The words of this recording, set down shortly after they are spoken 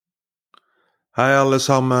Hi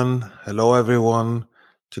allesammen, hello everyone.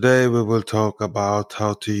 Today we will talk about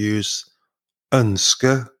how to use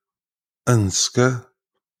ønske, ønske,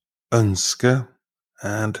 ønske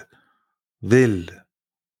and vil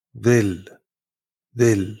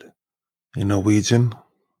in Norwegian.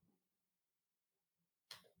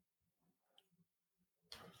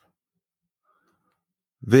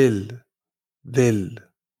 Vil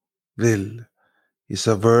is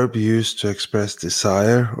a verb used to express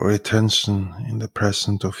desire or intention in the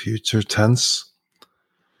present or future tense.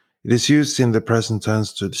 It is used in the present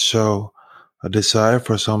tense to show a desire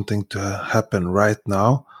for something to happen right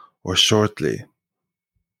now or shortly.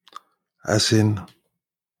 As in,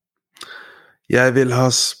 jeg vil ha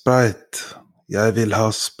sprite, jeg vil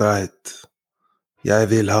ha sprite, jeg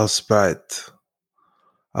vil ha sprite.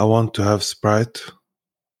 I want to have sprite.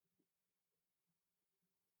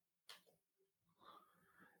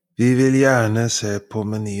 Vi vil gjerne se på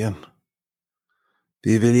menyen.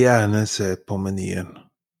 Vi vil gjerne se på menyen.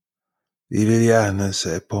 Vi vil gjerne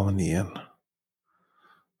se på menyen.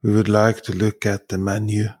 We would like to look at the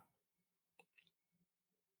menu.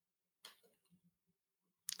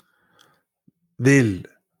 Vil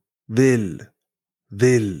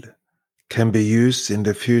can be used in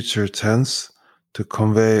the future tense to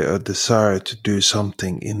convey a desire to do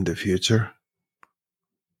something in the future.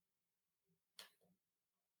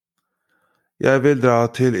 Jeg vil dra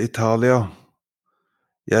til Italia.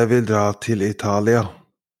 Jeg vil dra til Italia.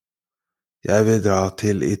 Jeg vil dra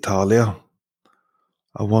til Italia.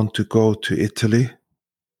 I want to go to Italy.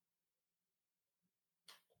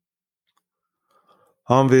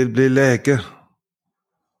 Han vil bli lege.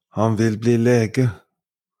 Han vil bli lege.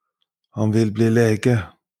 Han vil bli lege.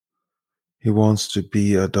 He wants to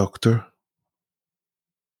be a doctor.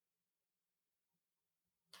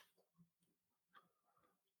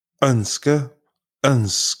 Ønske,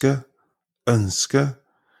 ønske, ønske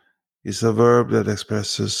is a verb that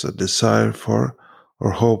expresses a desire for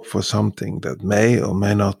or hope for something that may or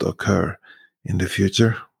may not occur in the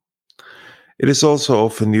future. It is also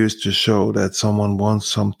often used to show that someone wants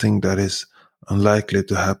something that is unlikely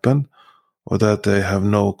to happen or that they have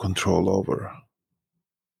no control over.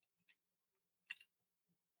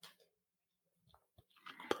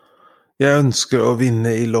 Jeg ønsker å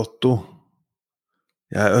vinne i lotto.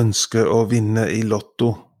 Jeg ønsker å vinne i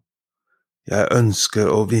lotto. Jeg ønsker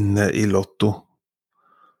å vinne i lotto.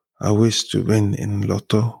 I wish to win in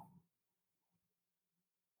lotto.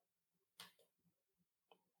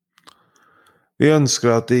 Vi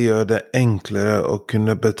ønsker at de gjør det enklere å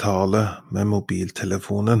kunne betale med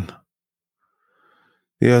mobiltelefonen.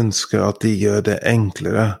 Vi ønsker at de gjør det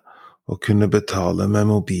enklere å kunne betale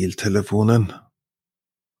med mobiltelefonen.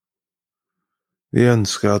 Vi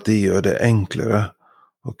ønsker at de gjør det enklere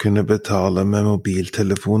å kunne betale med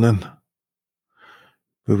mobiltelefonen.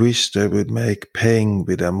 We wish they would make paying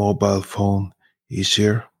with a mobile phone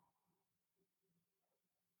easier.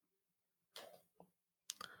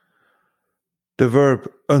 The verb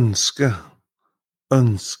ønske,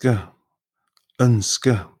 ønske,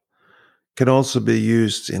 ønske can also be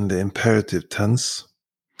used in the imperative tense.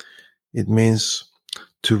 It means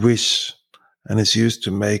to wish and is used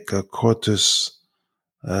to make a courteous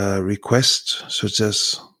request, such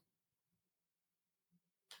as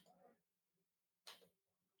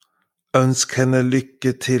ønsk henne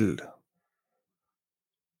lykke til.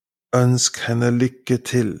 Ønsk henne lykke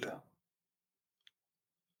til.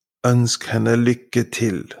 Ønsk henne lykke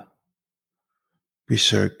til.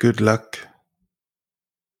 Wish her good luck.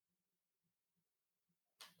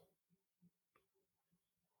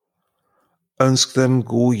 Ønsk dem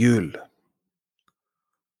god jul.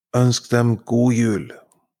 Ønsk dem god jul.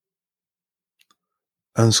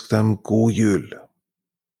 Ønsk dem god jul.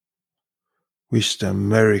 Wish them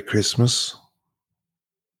Merry Christmas.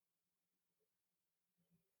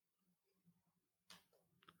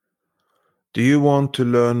 Do you want to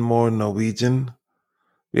learn more Norwegian?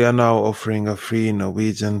 We are now offering a free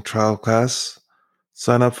Norwegian trial class.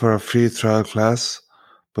 Sign up for a free trial class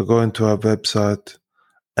by going to our website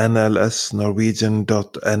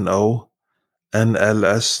nlsnorwegian.no,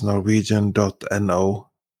 nlsnorwegian.no.